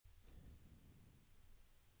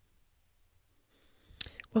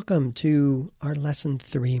Welcome to our Lesson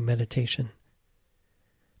 3 meditation,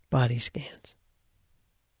 Body Scans.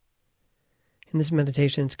 In this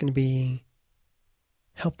meditation, it's going to be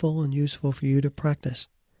helpful and useful for you to practice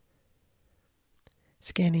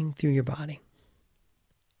scanning through your body,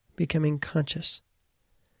 becoming conscious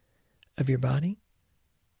of your body,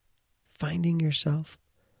 finding yourself,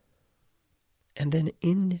 and then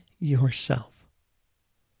in yourself,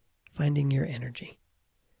 finding your energy.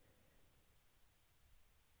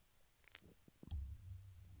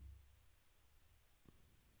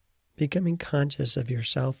 Becoming conscious of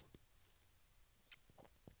yourself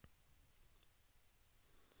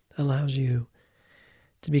allows you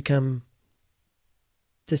to become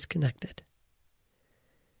disconnected.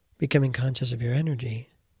 Becoming conscious of your energy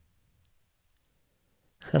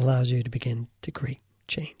allows you to begin to create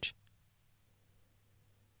change.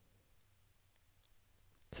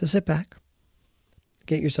 So sit back,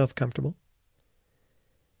 get yourself comfortable.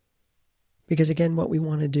 Because again, what we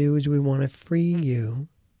want to do is we want to free you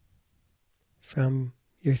from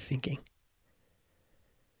your thinking.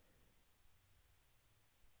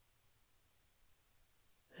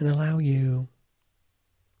 And allow you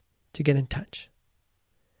to get in touch.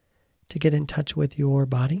 To get in touch with your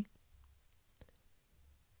body.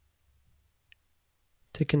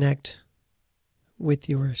 To connect with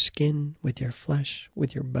your skin, with your flesh,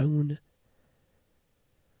 with your bone.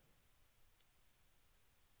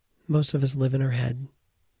 Most of us live in our head.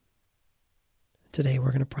 Today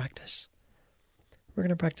we're going to practice. We're going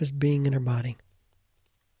to practice being in our body.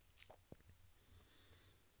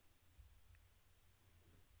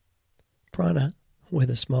 Prana, with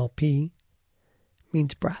a small p,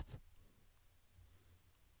 means breath.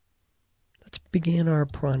 Let's begin our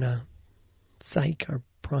prana psych, our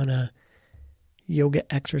prana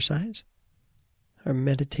yoga exercise, our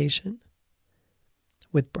meditation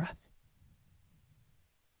with breath.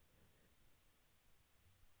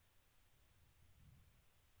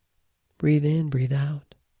 Breathe in, breathe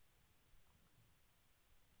out.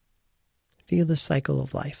 Feel the cycle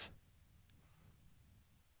of life.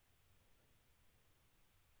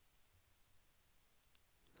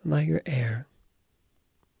 Allow your air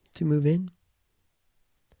to move in,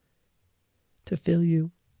 to fill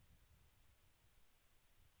you,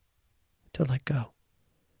 to let go,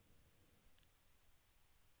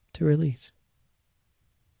 to release.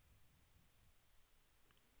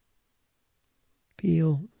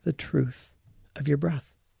 Feel the truth of your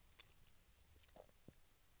breath.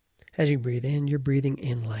 As you breathe in, you're breathing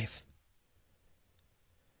in life.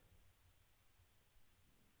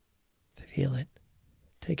 Feel it.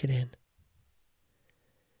 Take it in.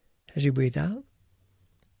 As you breathe out,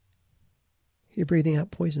 you're breathing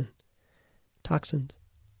out poison, toxins,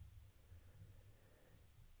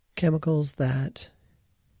 chemicals that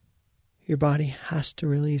your body has to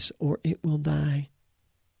release or it will die.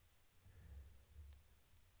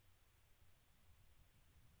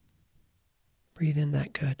 Breathe in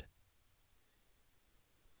that good.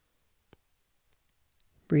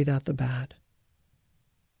 Breathe out the bad.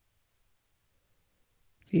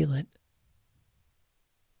 Feel it.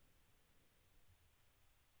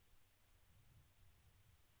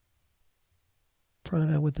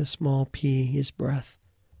 Prana with a small p is breath.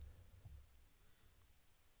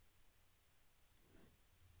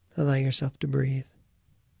 Allow yourself to breathe.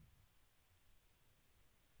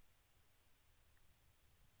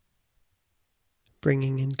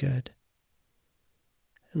 Bringing in good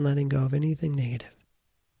and letting go of anything negative.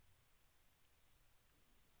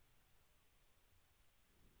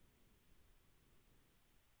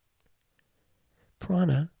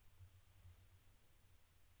 Prana,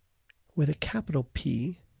 with a capital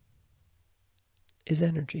P, is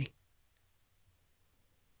energy.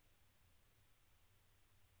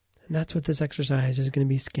 And that's what this exercise is going to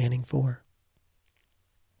be scanning for.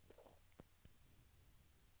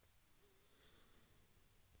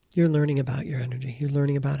 You're learning about your energy. You're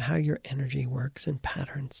learning about how your energy works in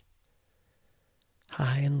patterns.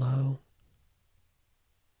 High and low.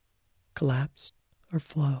 Collapse or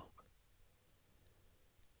flow.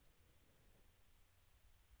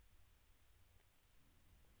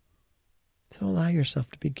 So allow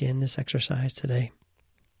yourself to begin this exercise today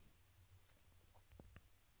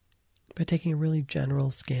by taking a really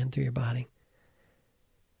general scan through your body.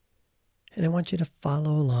 And I want you to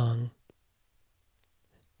follow along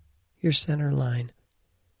your center line,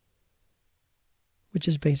 which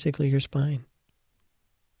is basically your spine.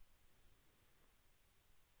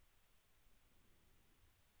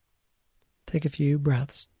 Take a few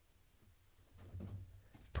breaths.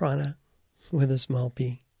 Prana with a small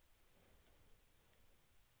p.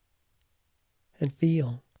 And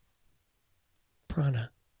feel prana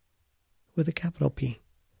with a capital P.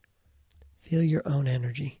 Feel your own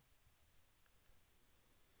energy.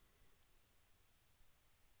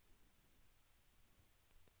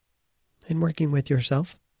 In working with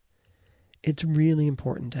yourself, it's really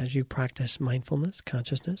important as you practice mindfulness,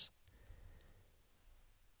 consciousness.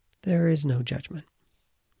 There is no judgment.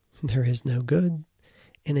 There is no good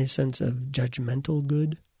in a sense of judgmental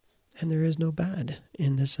good, and there is no bad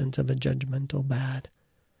in the sense of a judgmental bad.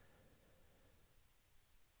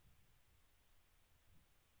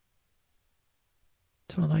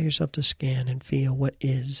 So allow yourself to scan and feel what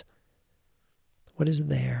is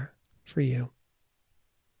there for you.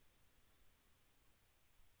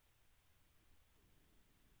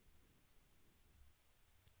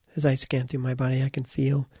 As I scan through my body, I can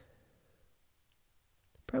feel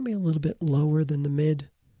probably a little bit lower than the mid,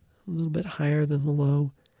 a little bit higher than the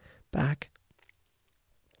low back.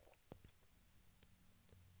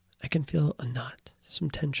 I can feel a knot, some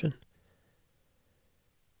tension.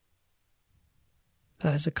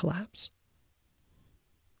 That is a collapse.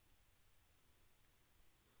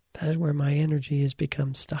 That is where my energy has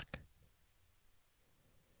become stuck.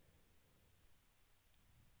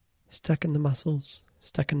 Stuck in the muscles,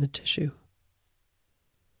 stuck in the tissue.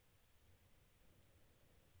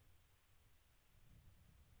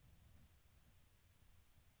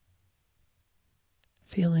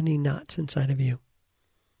 Feel any knots inside of you.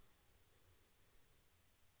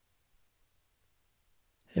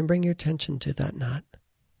 And bring your attention to that knot.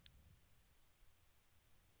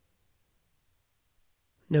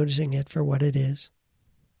 Noticing it for what it is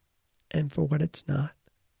and for what it's not.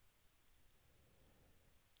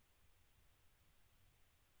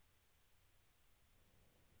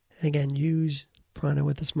 And again, use prana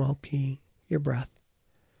with a small p, your breath,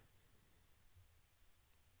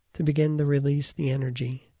 to begin to release the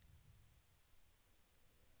energy.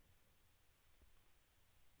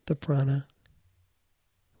 The prana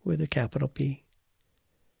with a capital P.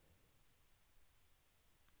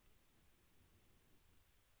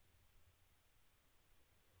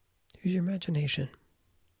 Use your imagination.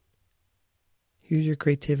 Use your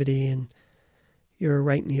creativity and your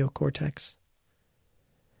right neocortex.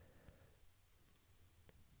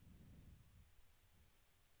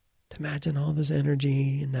 To imagine all this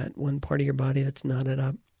energy in that one part of your body that's knotted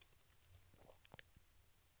up.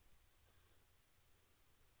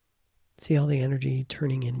 See all the energy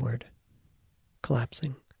turning inward,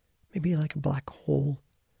 collapsing, maybe like a black hole.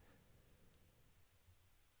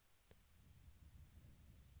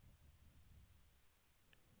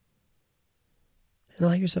 And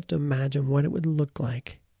allow yourself to imagine what it would look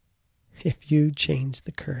like if you changed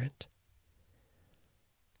the current.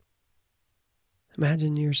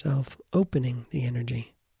 Imagine yourself opening the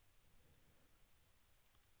energy.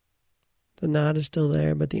 The knot is still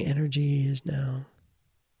there, but the energy is now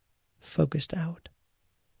focused out.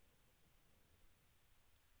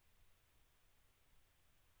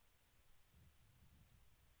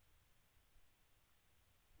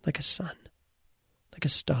 Like a sun, like a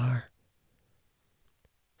star.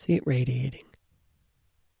 See it radiating.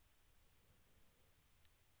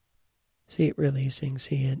 See it releasing,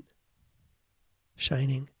 see it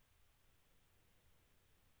shining.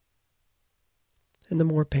 And the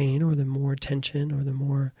more pain or the more tension or the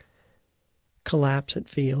more collapse it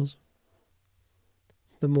feels,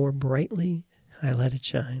 the more brightly I let it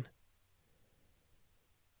shine.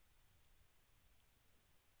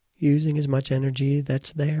 Using as much energy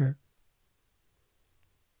that's there.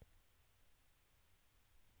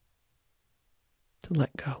 To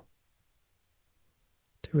let go.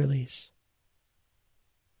 To release.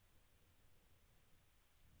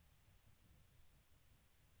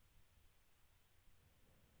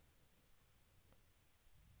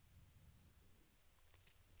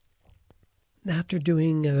 And after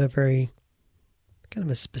doing a very kind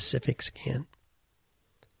of a specific scan,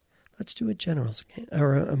 let's do a general scan,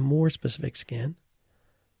 or a more specific scan,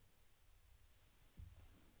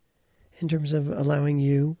 in terms of allowing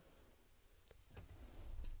you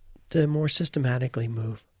to more systematically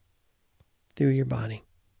move through your body.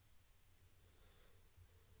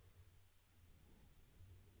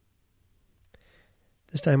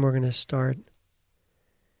 This time we're going to start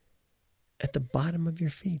at the bottom of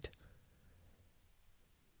your feet.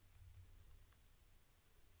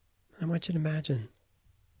 I want you to imagine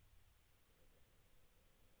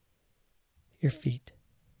your feet.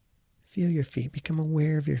 Feel your feet. Become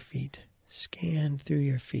aware of your feet. Scan through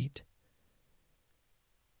your feet.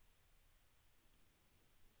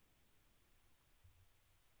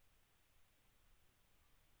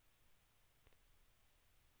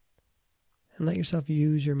 And let yourself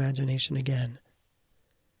use your imagination again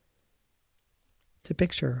to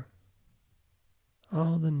picture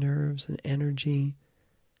all the nerves and energy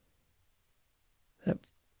that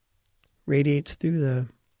radiates through the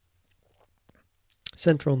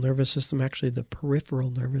central nervous system, actually the peripheral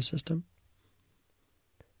nervous system,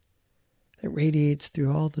 that radiates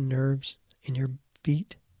through all the nerves in your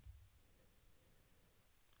feet.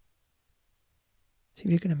 See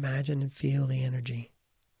if you can imagine and feel the energy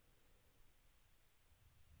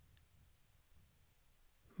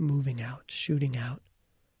moving out, shooting out.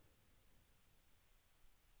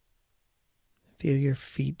 Feel your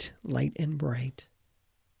feet light and bright.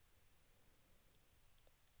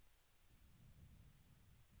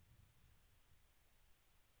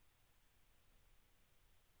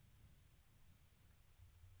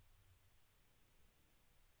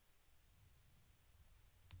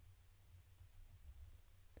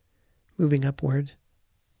 Moving upward,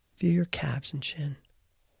 feel your calves and shin.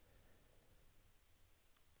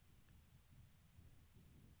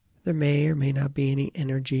 There may or may not be any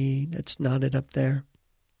energy that's knotted up there,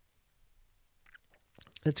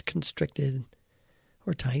 that's constricted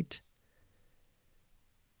or tight.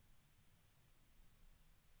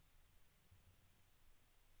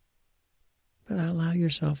 But allow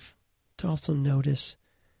yourself to also notice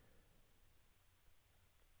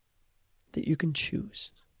that you can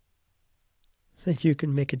choose, that you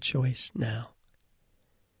can make a choice now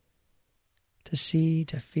to see,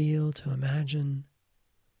 to feel, to imagine,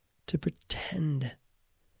 to pretend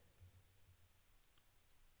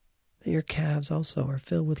that your calves also are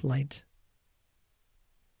filled with light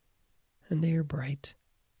and they are bright.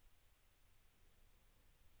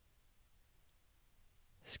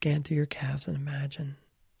 Scan through your calves and imagine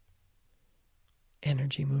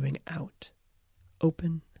energy moving out,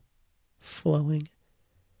 open, flowing,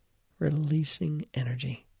 releasing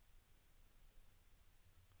energy.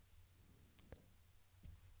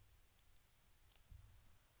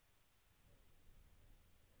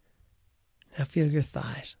 Now feel your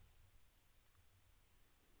thighs.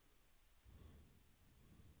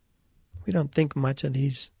 We don't think much of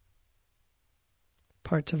these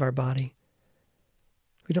parts of our body.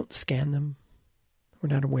 We don't scan them.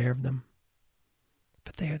 We're not aware of them.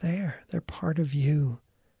 But they are there. They're part of you.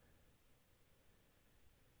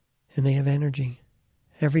 And they have energy.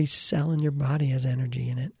 Every cell in your body has energy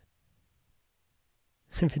in it.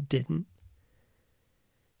 If it didn't,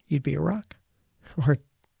 you'd be a rock or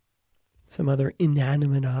some other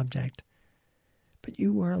inanimate object. But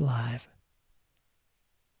you are alive.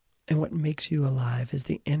 And what makes you alive is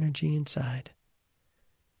the energy inside.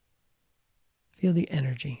 Feel the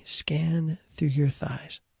energy. Scan through your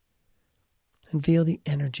thighs. And feel the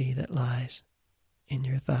energy that lies in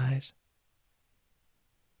your thighs.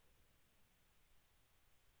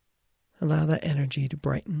 Allow that energy to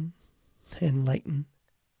brighten and lighten.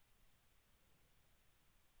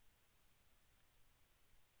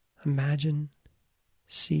 Imagine,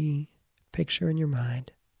 see, picture in your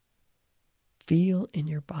mind, feel in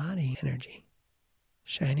your body energy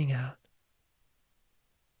shining out,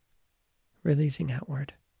 releasing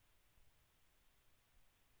outward.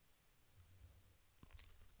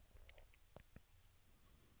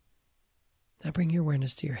 Now bring your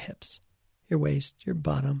awareness to your hips, your waist, your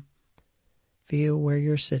bottom. Feel where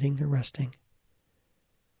you're sitting or resting.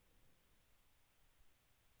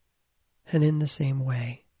 And in the same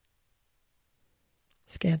way,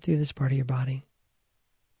 scan through this part of your body,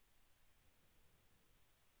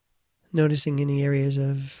 noticing any areas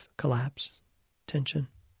of collapse, tension,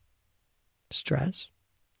 stress,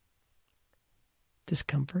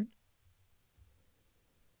 discomfort,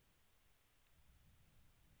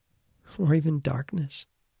 or even darkness.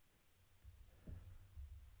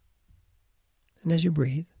 And as you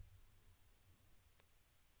breathe,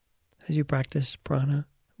 as you practice prana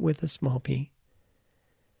with a small p,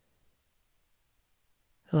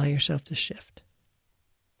 allow yourself to shift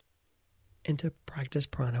into practice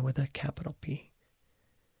prana with a capital P.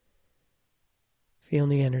 Feel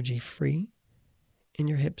the energy free in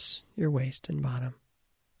your hips, your waist, and bottom.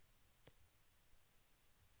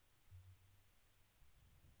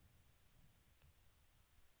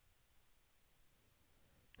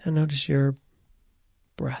 Now notice your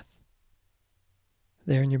breath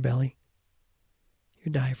there in your belly,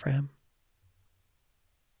 your diaphragm.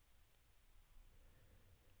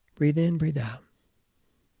 Breathe in, breathe out.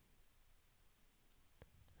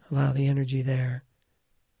 Allow the energy there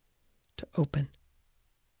to open.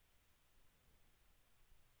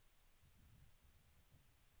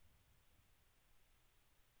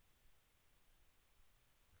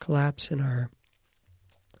 Collapse in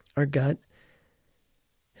our gut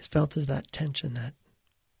is felt as that tension, that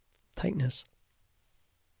tightness.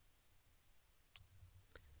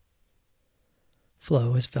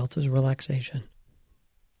 flow is felt as relaxation.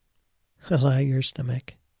 Allow your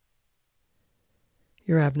stomach,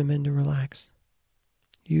 your abdomen to relax.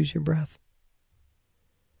 Use your breath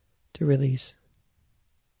to release,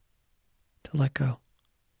 to let go.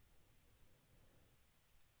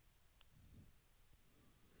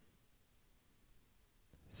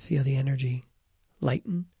 Feel the energy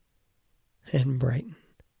lighten and brighten.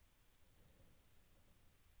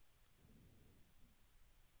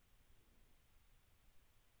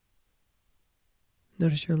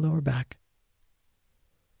 Notice your lower back.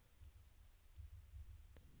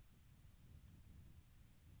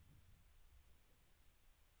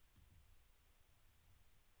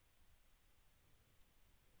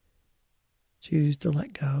 Choose to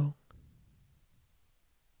let go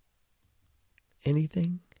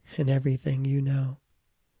anything and everything you know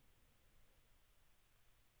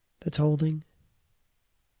that's holding,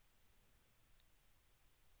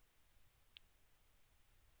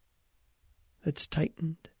 that's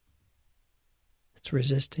tightened, that's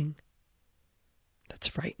resisting, that's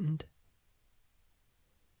frightened.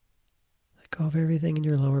 Let go of everything in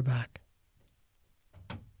your lower back.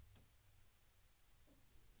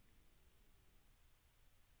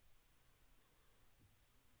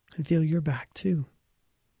 And feel your back too.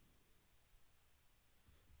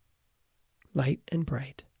 Light and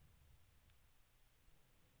bright.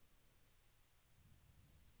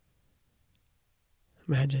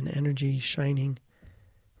 Imagine energy shining,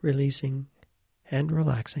 releasing, and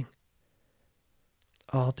relaxing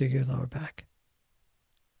all through your lower back.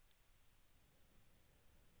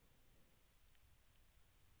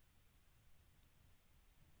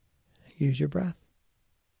 Use your breath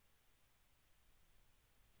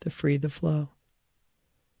to free the flow,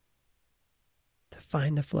 to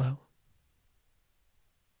find the flow.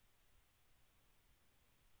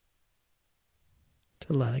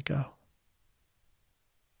 To let it go.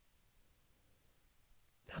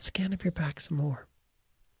 Now scan up your back some more.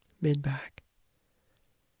 Mid-back.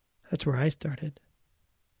 That's where I started.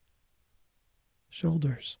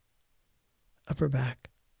 Shoulders. Upper back.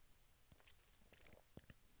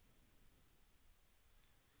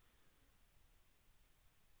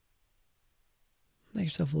 Let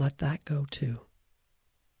yourself let that go too.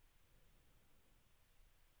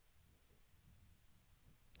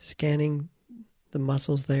 Scanning the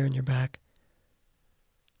muscles there in your back.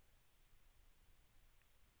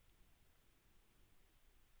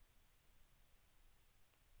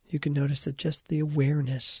 You can notice that just the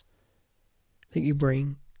awareness that you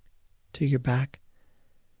bring to your back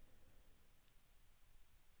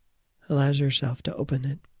allows yourself to open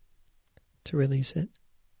it, to release it,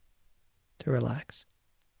 to relax,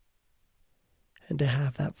 and to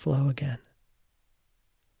have that flow again.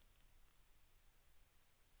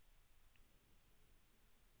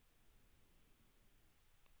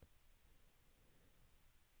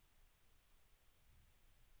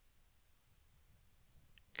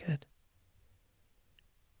 Good.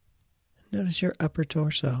 Notice your upper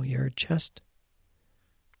torso, your chest,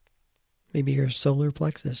 maybe your solar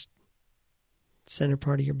plexus, center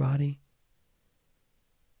part of your body.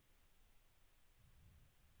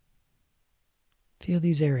 Feel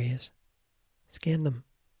these areas. Scan them.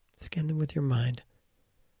 Scan them with your mind.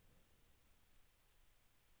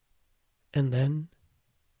 And then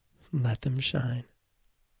let them shine.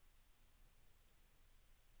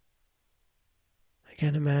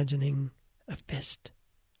 Again, imagining a fist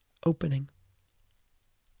opening,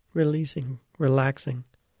 releasing, relaxing,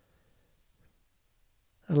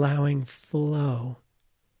 allowing flow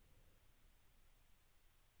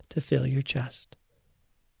to fill your chest,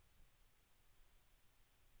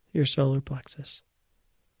 your solar plexus.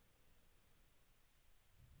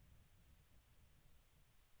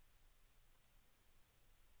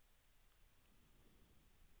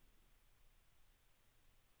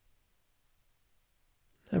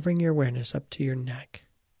 Now bring your awareness up to your neck,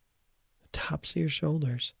 the tops of your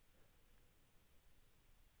shoulders.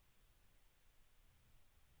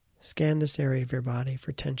 Scan this area of your body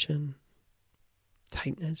for tension,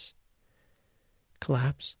 tightness,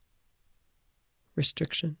 collapse,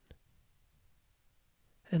 restriction,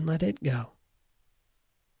 and let it go.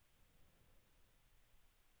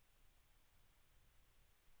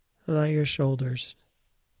 Allow your shoulders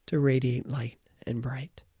to radiate light and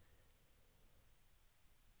bright.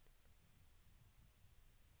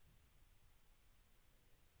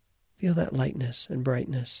 Feel that lightness and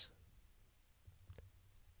brightness.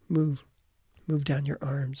 Move down your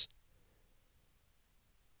arms,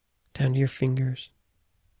 down to your fingers.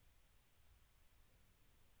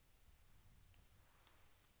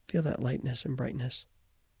 Feel that lightness and brightness.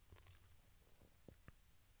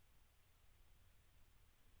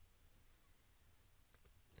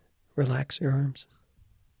 relax your arms.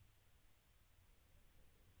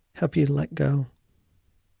 Help you let go.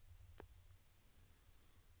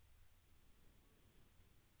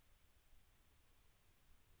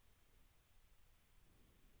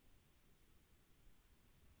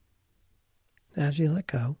 As you let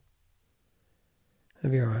go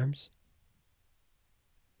of your arms,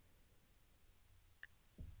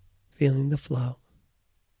 feeling the flow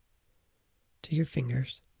to your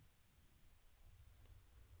fingers,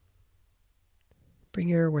 bring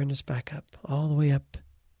your awareness back up, all the way up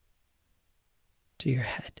to your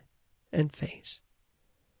head and face.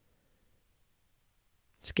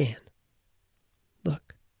 Scan.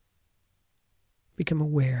 Look. Become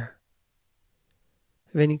aware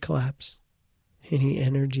of any collapse, any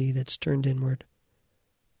energy that's turned inward,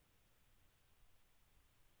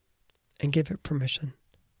 and give it permission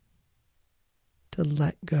to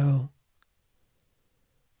let go,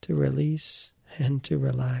 to release and to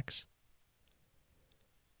relax,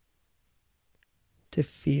 to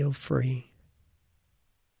feel free,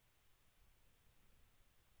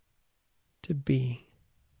 to be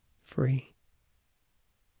free.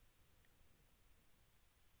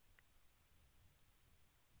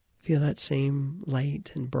 Feel that same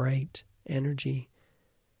light and bright energy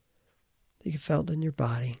that you felt in your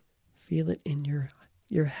body. Feel it in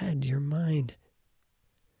your head, your mind.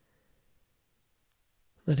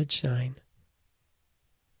 Let it shine.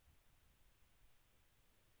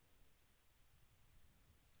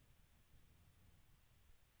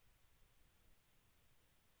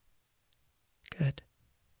 Good.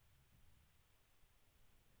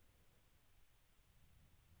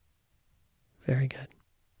 Very good.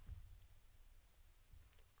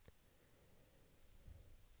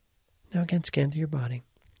 Now again, scan through your body.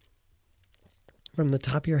 From the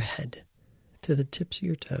top of your head to the tips of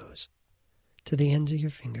your toes, to the ends of your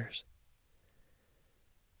fingers.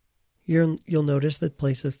 You'll notice that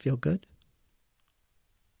places feel good.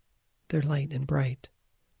 They're light and bright,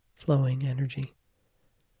 flowing energy,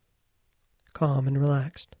 calm and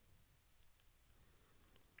relaxed.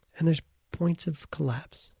 And there's points of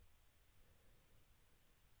collapse.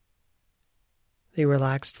 They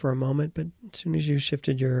relaxed for a moment, but as soon as you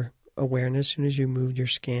shifted your awareness, as soon as you moved your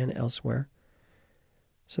scan elsewhere,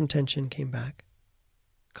 some tension came back.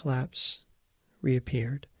 Collapse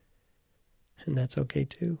reappeared. And that's okay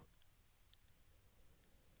too.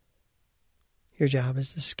 Your job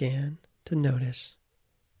is to scan, to notice,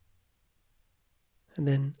 and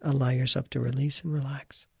then allow yourself to release and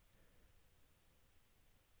relax.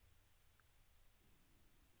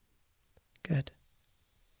 Good.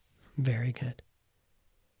 Very good.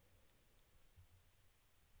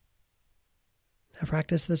 Now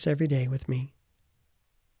practice this every day with me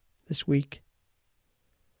this week.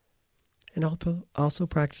 And also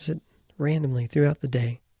practice it randomly throughout the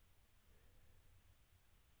day.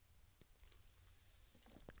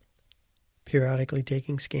 Periodically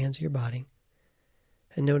taking scans of your body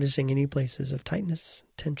and noticing any places of tightness,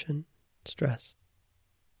 tension, stress.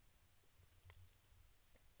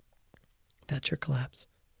 That's your collapse.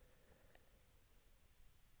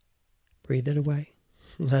 Breathe it away.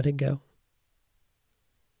 Let it go.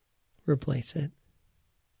 Replace it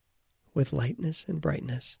with lightness and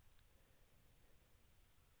brightness.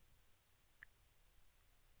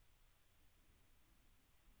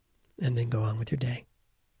 And then go on with your day.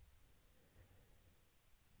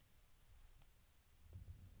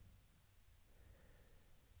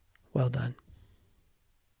 Well done.